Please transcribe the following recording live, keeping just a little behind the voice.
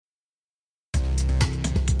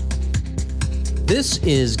This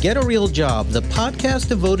is Get a Real Job, the podcast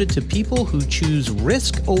devoted to people who choose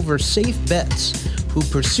risk over safe bets, who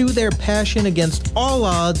pursue their passion against all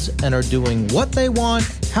odds and are doing what they want,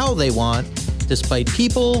 how they want, despite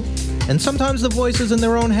people, and sometimes the voices in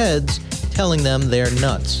their own heads, telling them they're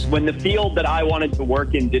nuts. When the field that I wanted to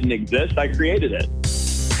work in didn't exist, I created it.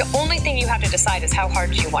 The only thing you have to decide is how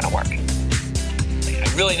hard do you want to work.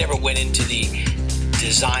 I really never went into the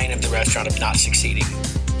design of the restaurant of not succeeding.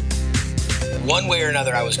 One way or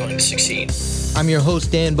another, I was going to succeed. I'm your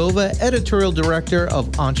host, Dan Bova, editorial director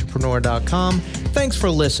of Entrepreneur.com. Thanks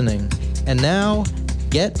for listening. And now,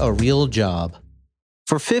 get a real job.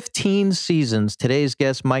 For 15 seasons, today's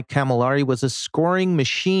guest, Mike Cammalleri, was a scoring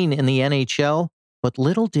machine in the NHL, but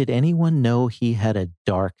little did anyone know he had a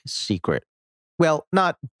dark secret. Well,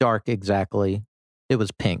 not dark exactly. It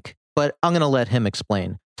was pink, but I'm going to let him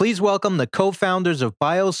explain. Please welcome the co-founders of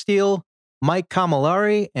BioSteel, Mike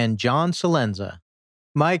Cammalleri and John Celenza.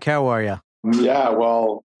 Mike, how are you? Yeah,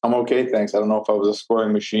 well, I'm okay, thanks. I don't know if I was a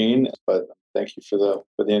scoring machine, but thank you for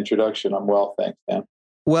the introduction. I'm well, thanks, Dan.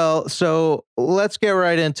 Well, so let's get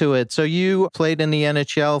right into it. So you played in the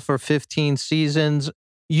NHL for 15 seasons.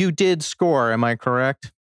 You did score, am I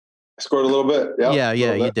correct? I scored a little bit. Yeah,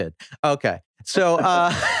 you did. Okay. So,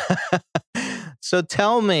 so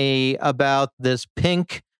tell me about this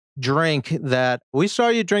pink drink that we saw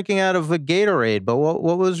you drinking out of a Gatorade, but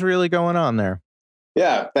what was really going on there?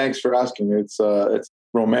 Yeah, thanks for asking. It's a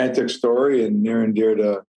romantic story and near and dear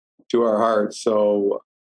to our hearts. So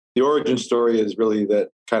the origin story is really that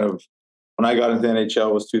kind of when I got into the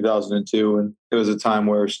NHL was 2002, and it was a time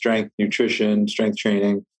where strength, nutrition, strength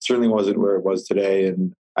training certainly wasn't where it was today.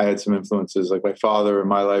 And I had some influences like my father in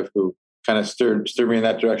my life who kind of steered me in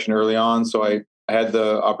that direction early on. So I had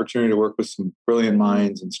the opportunity to work with some brilliant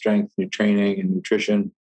minds in strength, training, and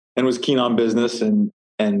nutrition, and was keen on business and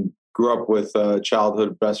grew up with a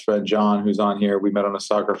childhood best friend, John, who's on here. We met on a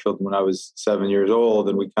soccer field when I was 7 years old,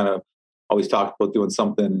 and we kind of always talked about doing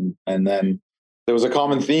something. And then there was a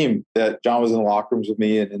common theme that John was in the locker rooms with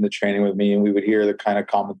me and in the training with me, and we would hear the kind of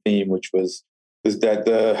common theme, which was that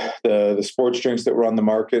the sports drinks that were on the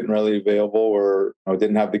market and readily available were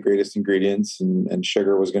didn't have the greatest ingredients, and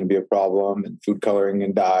sugar was going to be a problem, and food coloring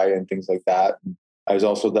and dye and things like that. And I was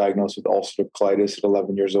also diagnosed with ulcerative colitis at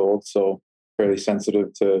 11 years old, so fairly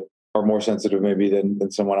sensitive to, or more sensitive maybe than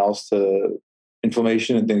someone else, to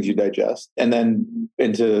inflammation and things you digest. And then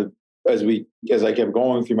as I kept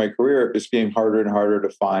going through my career, it just became harder and harder to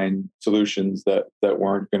find solutions that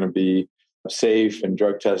weren't going to be safe and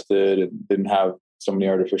drug tested and didn't have so many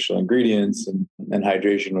artificial ingredients, and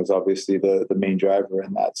hydration was obviously the main driver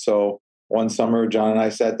in that. So one summer, John and I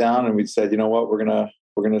sat down and we said, you know what, we're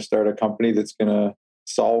gonna start a company that's gonna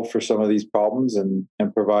solve for some of these problems and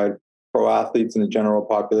provide pro athletes and the general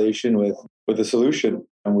population with a solution.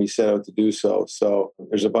 And we set out to do so. So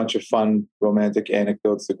there's a bunch of fun romantic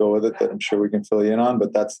anecdotes that go with it that I'm sure we can fill you in on,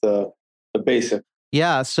 but that's the basic.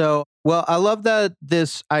 Yeah. So, well, I love that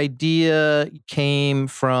this idea came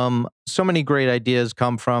from, so many great ideas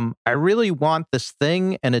come from, I really want this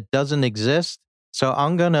thing and it doesn't exist, so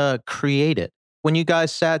I'm going to create it. When you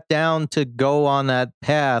guys sat down to go on that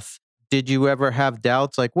path, did you ever have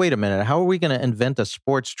doubts like, wait a minute, how are we going to invent a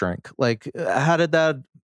sports drink? Like,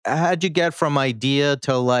 how'd you get from idea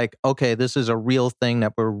to like, okay, this is a real thing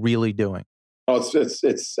that we're really doing? Oh,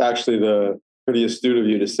 it's actually pretty astute of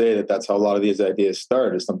you to say that that's how a lot of these ideas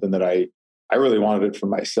start, is something that I really wanted it for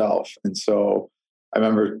myself. And so I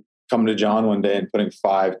remember coming to John one day and putting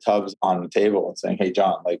 5 tubs on the table and saying, hey,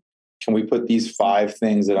 John, like, can we put these 5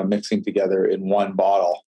 things that I'm mixing together in one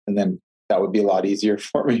bottle? And then that would be a lot easier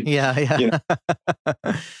for me. Yeah.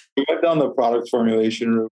 We went down the product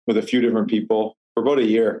formulation route with a few different people for about a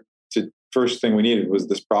year. First thing we needed was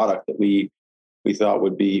this product that we thought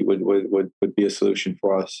would be a solution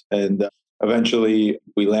for us. And eventually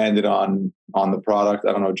we landed on the product.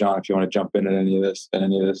 I don't know, John, if you want to jump in at any of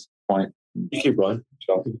this point. You keep going.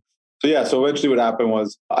 So eventually what happened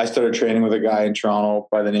was I started training with a guy in Toronto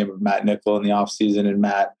by the name of Matt Nickel in the off season. And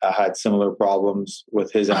Matt had similar problems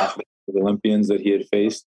with his athletes, with Olympians that he had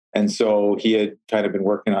faced. And so he had kind of been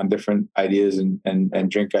working on different ideas and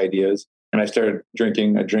drink ideas. And I started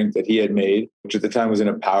drinking a drink that he had made, which at the time was in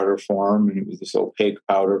a powder form, and it was this opaque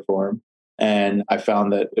powder form. And I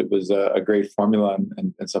found that it was a great formula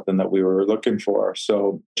and something that we were looking for.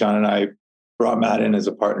 So John and I brought Matt in as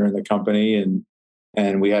a partner in the company,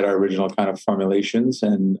 and we had our original kind of formulations.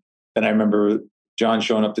 And then I remember John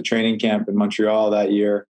showing up to training camp in Montreal that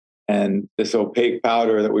year, and this opaque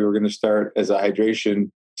powder that we were going to start as a hydration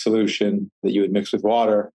solution that you would mix with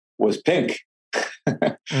water was pink.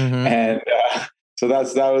 Mm-hmm. And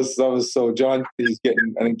So John, I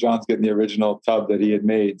think John's getting the original tub that he had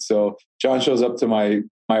made. So John shows up to my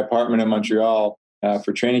apartment in Montreal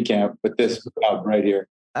for training camp with this tub right here.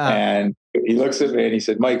 And he looks at me and he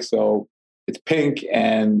said, Mike, so it's pink.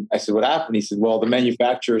 And I said, what happened? He said, well, the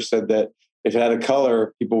manufacturer said that if it had a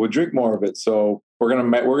color, people would drink more of it. So we're gonna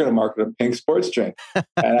market a pink sports drink. And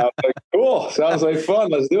I was like, cool, sounds like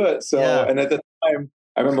fun. Let's do it. So, And at the time,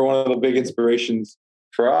 I remember one of the big inspirations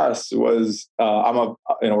for us was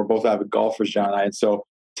we're both avid golfers, John and I. And so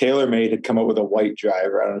TaylorMade had come up with a white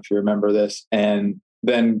driver. I don't know if you remember this. And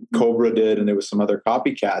then Cobra did, and there was some other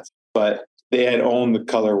copycats, but they had owned the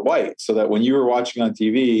color white, so that when you were watching on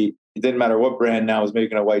TV, it didn't matter what brand now was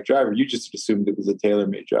making a white driver. You just assumed it was a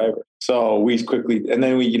TaylorMade driver. So we quickly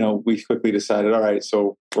decided, all right,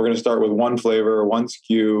 so we're going to start with one flavor, one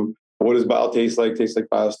SKU. What does Bio taste like? Tastes like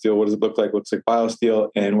BioSteel. What does it look like? Looks like BioSteel.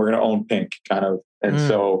 And we're going to own pink, kind of. And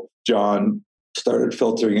so John started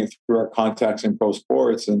filtering it through our contacts in pro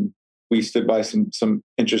sports, and we stood by some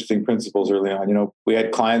interesting principles early on. We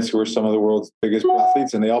had clients who were some of the world's biggest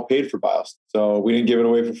athletes, and they all paid for BioSteel. So we didn't give it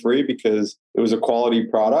away for free because it was a quality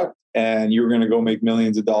product, and you were going to go make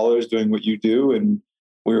millions of dollars doing what you do. And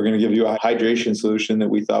we were going to give you a hydration solution that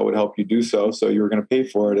we thought would help you do so. So you were going to pay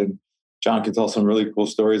for it. And John can tell some really cool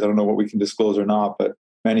stories. I don't know what we can disclose or not, but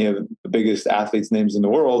many of the biggest athletes' names in the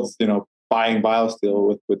world, buying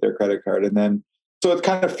BioSteel with their credit card. And then, so it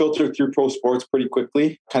kind of filtered through pro sports pretty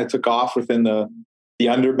quickly, kind of took off within the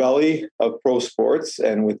underbelly of pro sports,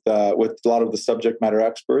 and with a lot of the subject matter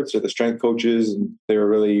experts or the strength coaches, and they were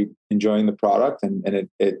really enjoying the product, and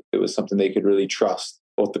it was something they could really trust,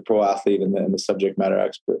 both the pro athlete and the subject matter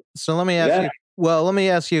expert. So let me ask you. Well, let me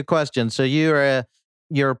ask you a question. So you're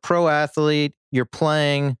a pro athlete. You're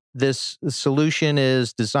playing. This solution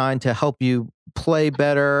is designed to help you play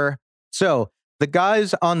better. So the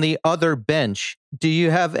guys on the other bench, do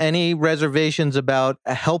you have any reservations about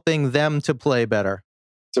helping them to play better?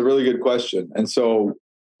 It's a really good question. And so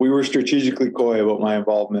we were strategically coy about my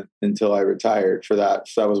involvement until I retired for that.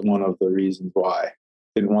 So that was one of the reasons why.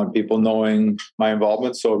 Didn't want people knowing my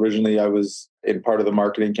involvement. So originally I was in part of the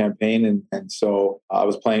marketing campaign. And so I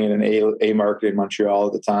was playing in an A market in Montreal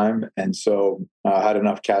at the time. And so I had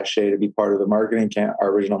enough cachet to be part of the marketing our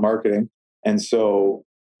original marketing. And so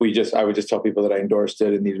I would just tell people that I endorsed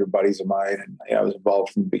it, and these were buddies of mine, and I was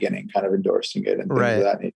involved from the beginning, kind of endorsing it and things of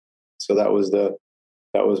that nature. So that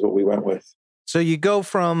was what we went with. So you go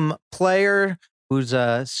from player who's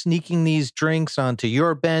sneaking these drinks onto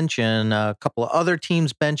your bench and a couple of other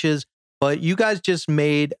teams' benches, but you guys just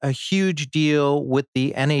made a huge deal with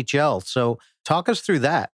the NHL. So talk us through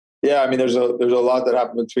that. Yeah, there's a lot that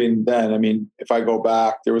happened between then. If I go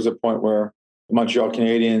back, there was a point where Montreal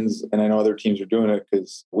Canadiens, and I know other teams were doing it,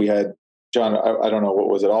 because we had, John, I don't know, what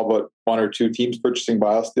was it, all but one or two teams purchasing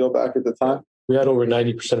BioSteel back at the time? We had over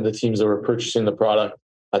 90% of the teams that were purchasing the product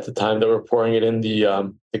at the time that were pouring it in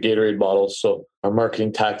the Gatorade bottles. So our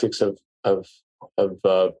marketing tactics have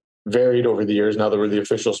varied over the years now that we're the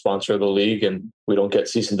official sponsor of the league, and we don't get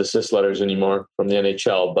cease and desist letters anymore from the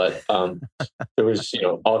NHL. But there was,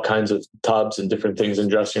 all kinds of tubs and different things in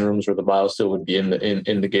dressing rooms where the BioSteel would be in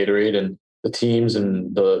the Gatorade, and the teams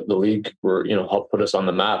and the league were, helped put us on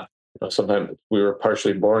the map. Sometimes we were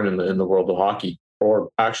partially born in the world of hockey, or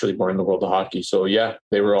actually born in the world of hockey. So yeah,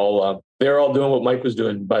 they were all doing what Mike was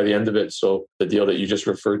doing by the end of it. So the deal that you just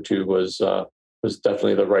referred to was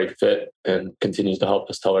definitely the right fit, and continues to help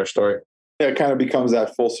us tell our story. Yeah, it kind of becomes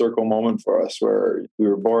that full circle moment for us where we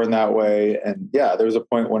were born that way. And yeah, there was a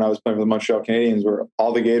point when I was playing for the Montreal Canadiens where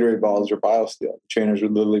all the Gatorade bottles were BioSteel. The trainers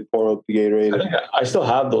would literally pour out the Gatorade. I still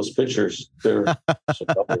have those pictures. They're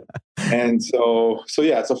and so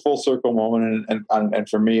yeah, it's a full circle moment, and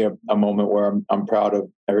for me, a moment where I'm proud of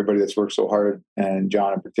everybody that's worked so hard, and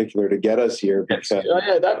John in particular, to get us here. Because,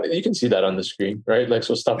 you can see that on the screen, right? Like,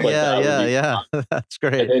 so stuff like that. Yeah, that's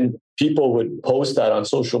great. And then people would post that on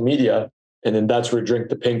social media. And then that's where Drink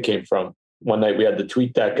the Pink came from. One night we had the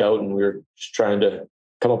tweet deck out, and we were just trying to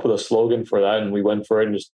come up with a slogan for that. And we went for it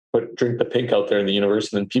and just put Drink the Pink out there in the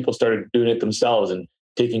universe. And then people started doing it themselves and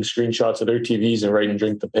taking screenshots of their TVs and writing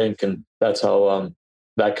Drink the Pink. And that's how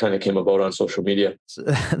that kind of came about on social media.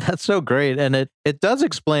 That's so great. And it does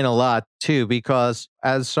explain a lot too, because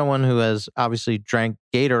as someone who has obviously drank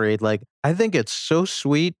Gatorade, like, I think it's so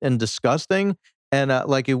sweet and disgusting. And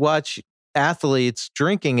like, you watch athletes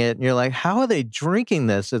drinking it and you're like, how are they drinking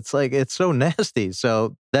this? It's like, it's so nasty.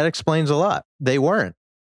 So that explains a lot. They weren't.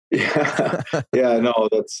 Yeah. No,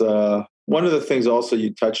 that's one of the things also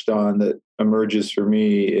you touched on that emerges for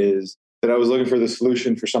me is that I was looking for the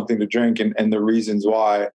solution for something to drink, and the reasons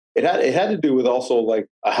why. it had to do with also like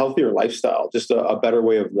a healthier lifestyle, just a better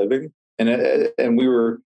way of living. And we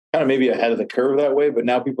were kind of maybe ahead of the curve that way, but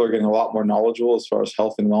now people are getting a lot more knowledgeable as far as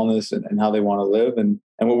health and wellness and how they want to live. And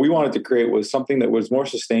what we wanted to create was something that was more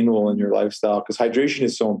sustainable in your lifestyle, because hydration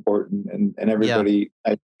is so important, and everybody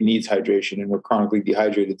needs hydration, and we're chronically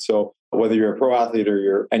dehydrated. So whether you're a pro athlete or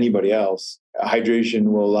you're anybody else,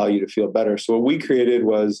 hydration will allow you to feel better. So what we created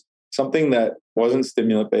was something that wasn't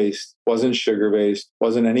stimulant based, wasn't sugar based,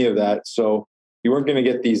 wasn't any of that. So you weren't going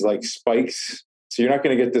to get these like spikes. So you're not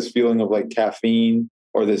going to get this feeling of like caffeine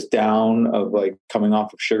or this down of like coming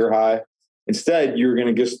off of sugar high. Instead, you're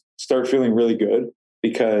going to just start feeling really good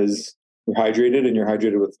because you're hydrated, and you're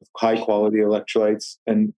hydrated with high quality electrolytes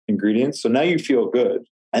and ingredients. So now you feel good.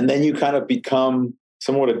 And then you kind of become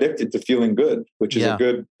somewhat addicted to feeling good, which is a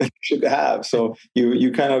good thing to have. So you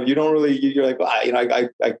don't really, you're like, well,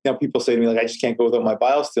 I know people say to me, like, I just can't go without my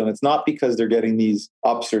BioSteel. And it's not because they're getting these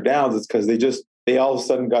ups or downs. It's because they all of a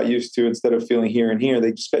sudden got used to, instead of feeling here and here,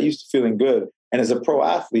 they just got used to feeling good. And as a pro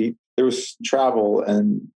athlete, there was travel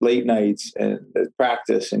and late nights and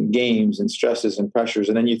practice and games and stresses and pressures.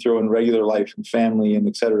 And then you throw in regular life and family and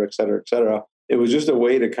et cetera, et cetera, et cetera. It was just a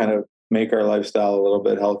way to kind of make our lifestyle a little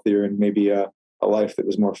bit healthier and maybe a life that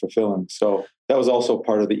was more fulfilling. So that was also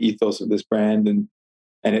part of the ethos of this brand. And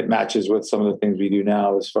it matches with some of the things we do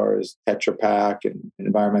now as far as Tetra Pak and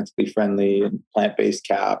environmentally friendly and plant-based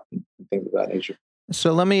cap and things of that nature.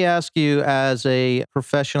 So let me ask you, as a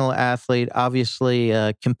professional athlete, obviously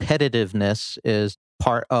competitiveness is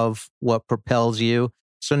part of what propels you.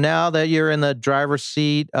 So now that you're in the driver's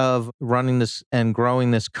seat of running this and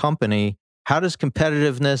growing this company, how does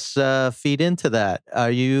competitiveness feed into that?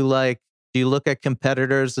 Do you look at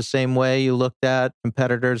competitors the same way you looked at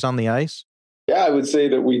competitors on the ice? Yeah, I would say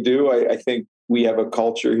that we do. I think we have a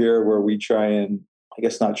culture here where we try and,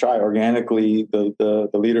 organically, the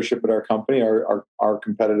leadership at our company, our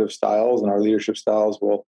competitive styles and our leadership styles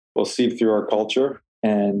will seep through our culture.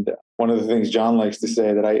 And one of the things John likes to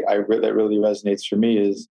say that that really resonates for me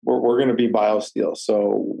is we're going to be BioSteel.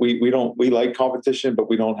 So we like competition, but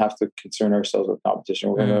we don't have to concern ourselves with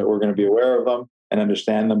competition. We're going to be aware of them and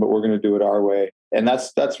understand them, but we're going to do it our way. And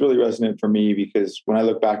that's really resonant for me, because when I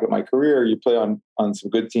look back at my career, you play on some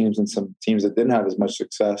good teams and some teams that didn't have as much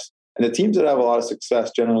success. And the teams that have a lot of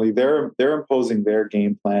success, generally, they're imposing their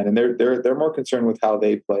game plan, and they're more concerned with how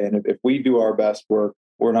they play. And if we do our best work,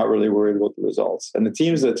 we're not really worried about the results. And the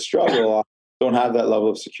teams that struggle don't have that level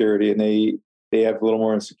of security, and they have a little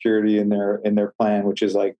more insecurity in their plan, which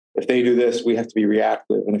is like, if they do this, we have to be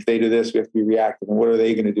reactive. And if they do this, we have to be reactive. And what are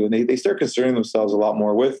they going to do? And they start concerning themselves a lot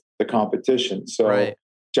more with the competition. So right.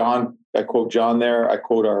 John, I quote John there. I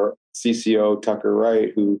quote our CCO, Tucker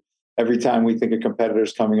Wright, who every time we think a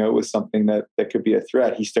competitor's coming out with something that could be a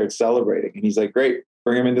threat, he starts celebrating. And he's like, great,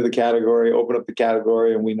 bring him into the category, open up the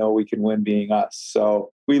category, and we know we can win being us.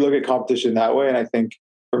 So we look at competition that way. And I think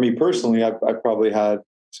for me personally, I probably had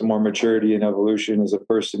some more maturity and evolution as a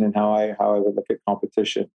person in how I would look at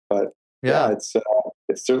competition. But yeah, it's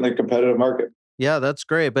certainly a competitive market. Yeah, that's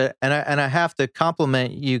great. But and I have to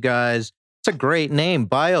compliment you guys. It's a great name,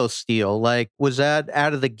 BioSteel. Like, was that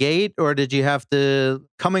out of the gate, or did you have to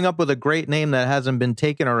coming up with a great name that hasn't been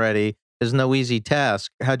taken already is no easy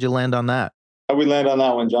task? How'd you land on that? How'd we land on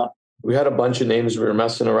that one, John? We had a bunch of names we were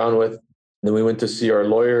messing around with. And then we went to see our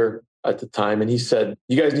lawyer at the time, and he said,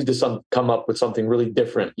 you guys need to come up with something really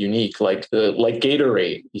different, unique, like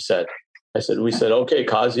Gatorade, he said. We said, okay,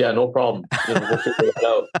 Kaz, yeah, no problem. We'll figure it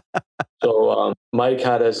out. So Mike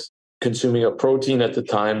had us consuming a protein at the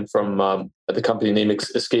time from the company name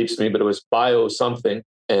escapes me, but it was Bio something.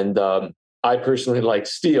 And I personally like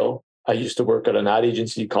steel. I used to work at an ad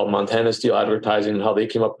agency called Montana Steel Advertising, and how they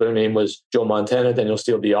came up with their name was Joe Montana, Daniel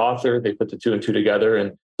Steele, the author. They put the two and two together,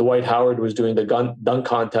 and Dwight Howard was doing the dunk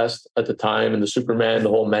contest at the time, and the Superman, the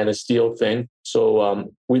whole Man of Steel thing. So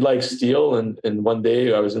we like steel, and one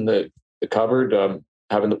day I was in the cupboard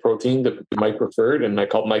having the protein that Mike preferred, and I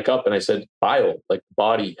called Mike up and I said, bio, like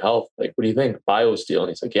body, health, like, what do you think? BioSteel. And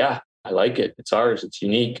he's like, yeah, I like it. It's ours. It's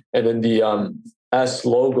unique. And then the S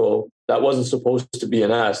logo, that wasn't supposed to be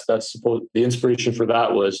an S. The inspiration for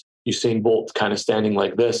that was Usain Bolt kind of standing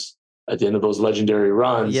like this at the end of those legendary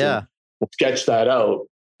runs. Yeah. Sketch that out.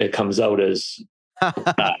 It comes out as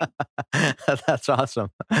That's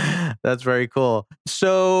awesome. That's very cool.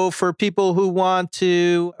 So for people who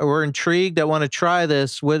are intrigued, that want to try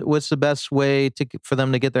this, what's the best way for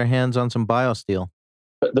them to get their hands on some BioSteel?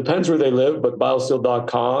 It depends where they live, but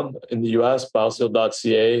biosteel.com in the US,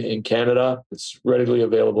 biosteel.ca in Canada. It's readily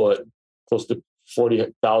available at close to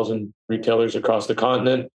 40,000 retailers across the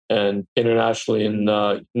continent and internationally in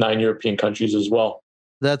 9 European countries as well.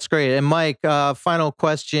 That's great. And Mike, final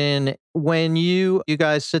question. When you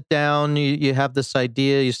guys sit down, you have this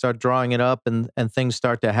idea, you start drawing it up and things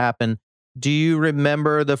start to happen. Do you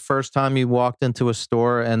remember the first time you walked into a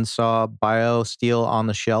store and saw BioSteel on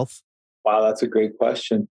the shelf? Wow, that's a great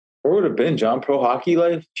question. Where would it have been, John? Pro Hockey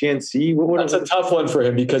Life? GNC? That's a tough one for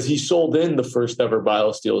him because he sold in the first ever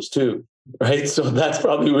BioSteels too, right? So that's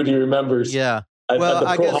probably what he remembers. Yeah. At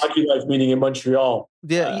the Pro Hockey Life meeting in Montreal.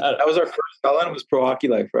 Yeah. That was our first sell-in. It was Pro Hockey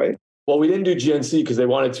Life, right? Well, we didn't do GNC because they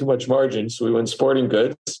wanted too much margin. So we went Sporting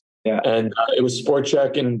Goods. Yeah. And it was Sport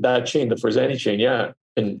Check and that chain, the Fresani chain. Yeah.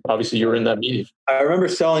 And obviously you were in that meeting. I remember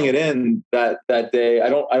selling it in that day. I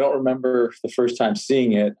don't remember the first time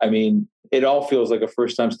seeing it. I mean, it all feels like a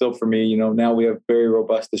first time still for me. You know, now we have very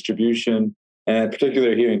robust distribution, and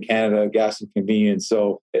particularly here in Canada, gas and convenience.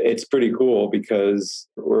 So it's pretty cool because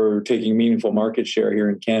we're taking meaningful market share here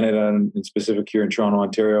in Canada and in specific here in Toronto,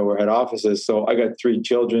 Ontario, where head office is. So I got 3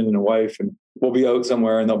 children and a wife, and we'll be out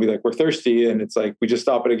somewhere and they'll be like, we're thirsty. And it's like, we just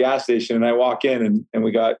stop at a gas station and I walk in and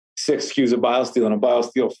we got 6 SKUs of BioSteel and a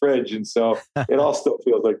BioSteel fridge. And so it all still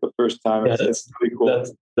feels like the first time. Yeah, it's pretty cool.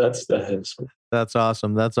 That's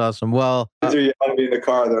awesome. That's awesome. Well, kids are yelling at me in the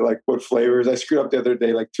car. They're like, what flavors? I screwed up the other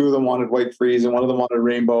day. Like 2 of them wanted white freeze and 1 of them wanted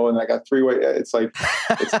rainbow. And I got 3 white. It's like,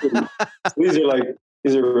 these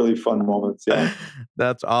are really fun moments. Yeah.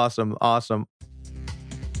 That's awesome. Awesome.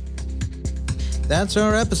 That's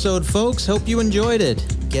our episode, folks. Hope you enjoyed it.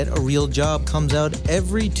 Get a Real Job comes out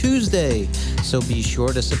every Tuesday, so be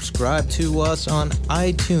sure to subscribe to us on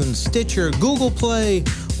iTunes, Stitcher, Google Play,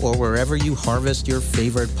 or wherever you harvest your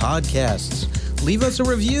favorite podcasts. Leave us a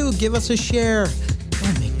review, give us a share.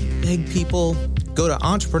 Don't make me beg, people. Go to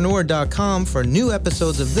entrepreneur.com for new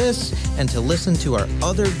episodes of this and to listen to our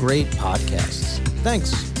other great podcasts.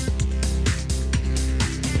 Thanks.